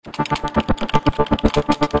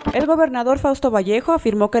El gobernador Fausto Vallejo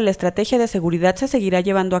afirmó que la estrategia de seguridad se seguirá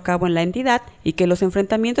llevando a cabo en la entidad y que los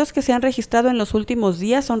enfrentamientos que se han registrado en los últimos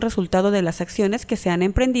días son resultado de las acciones que se han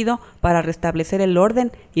emprendido para restablecer el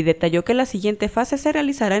orden, y detalló que la siguiente fase se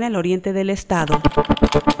realizará en el oriente del estado.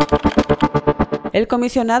 El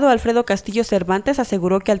comisionado Alfredo Castillo Cervantes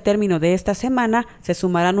aseguró que al término de esta semana se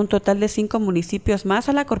sumarán un total de 5 municipios más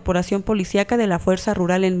a la Corporación Policíaca de la Fuerza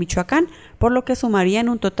Rural en Michoacán, por lo que sumarían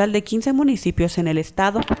un total de 15 municipios en el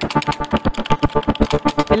estado.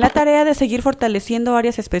 En la tarea de seguir fortaleciendo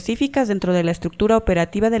áreas específicas dentro de la estructura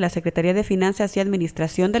operativa de la Secretaría de Finanzas y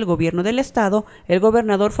Administración del Gobierno del Estado, el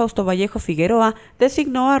gobernador Fausto Vallejo Figueroa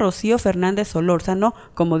designó a Rocío Fernández Solórzano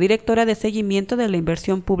como directora de seguimiento de la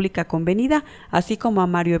inversión pública convenida, así como a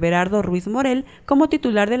Mario Everardo Ruiz Morel como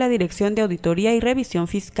titular de la Dirección de Auditoría y Revisión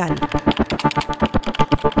Fiscal.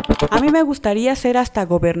 A mí me gustaría ser hasta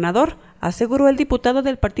gobernador, aseguró el diputado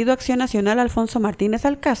del Partido Acción Nacional Alfonso Martínez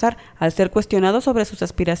Alcázar al ser cuestionado sobre sus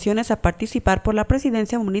aspiraciones a participar por la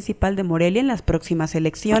presidencia municipal de Morelia en las próximas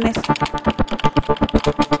elecciones.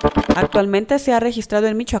 Actualmente se ha registrado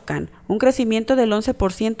en Michoacán un crecimiento del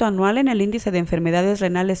 11% anual en el índice de enfermedades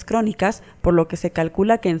renales crónicas, por lo que se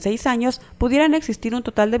calcula que en 6 años pudieran existir un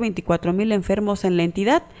total de 24,000 enfermos en la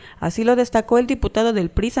entidad. Así lo destacó el diputado del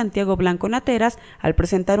PRI Santiago Blanco Nateras al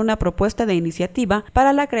presentar una propuesta de iniciativa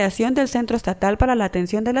para la creación del Centro Estatal para la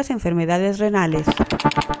Atención de las Enfermedades Renales.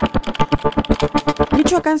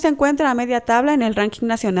 Michoacán se encuentra a media tabla en el ranking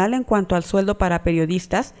nacional en cuanto al sueldo para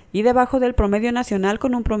periodistas y debajo del promedio nacional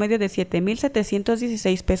con un promedio de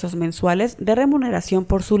 7,716 pesos mensuales de remuneración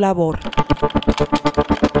por su labor.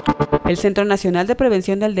 El Centro Nacional de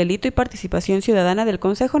Prevención del Delito y Participación Ciudadana del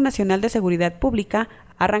Consejo Nacional de Seguridad Pública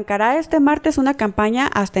arrancará este martes una campaña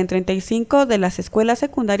hasta en 35 de las escuelas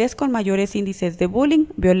secundarias con mayores índices de bullying,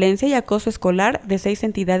 violencia y acoso escolar de 6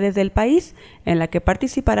 entidades del país, en la que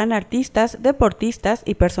participarán artistas, deportistas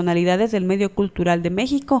y personalidades del medio cultural de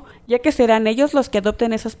México, ya que serán ellos los que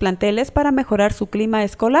adopten esos planteles para mejorar su clima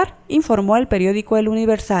escolar, informó el periódico El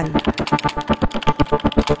Universal.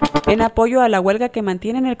 En apoyo a la huelga que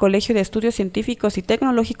mantienen el Colegio de Estudios Científicos y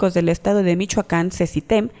Tecnológicos del Estado de Michoacán,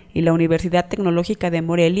 CECITEM, y la Universidad Tecnológica de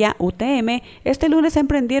Morelia, UTM, este lunes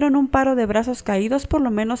emprendieron un paro de brazos caídos por lo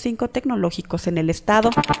menos 5 tecnológicos en el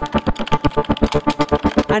estado.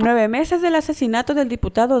 A 9 meses del asesinato del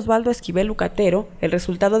diputado Osvaldo Esquivel Ucatero, el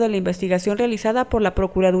resultado de la investigación realizada por la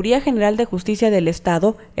Procuraduría General de Justicia del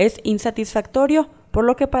Estado es insatisfactorio, por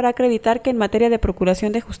lo que para acreditar que en materia de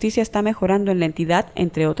procuración de justicia está mejorando en la entidad,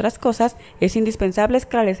 entre otras cosas, es indispensable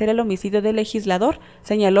esclarecer el homicidio del legislador,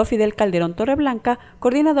 señaló Fidel Calderón Torreblanca,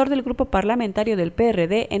 coordinador del grupo parlamentario del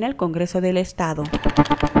PRD en el Congreso del Estado.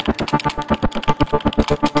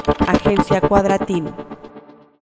 Agencia Quadratin.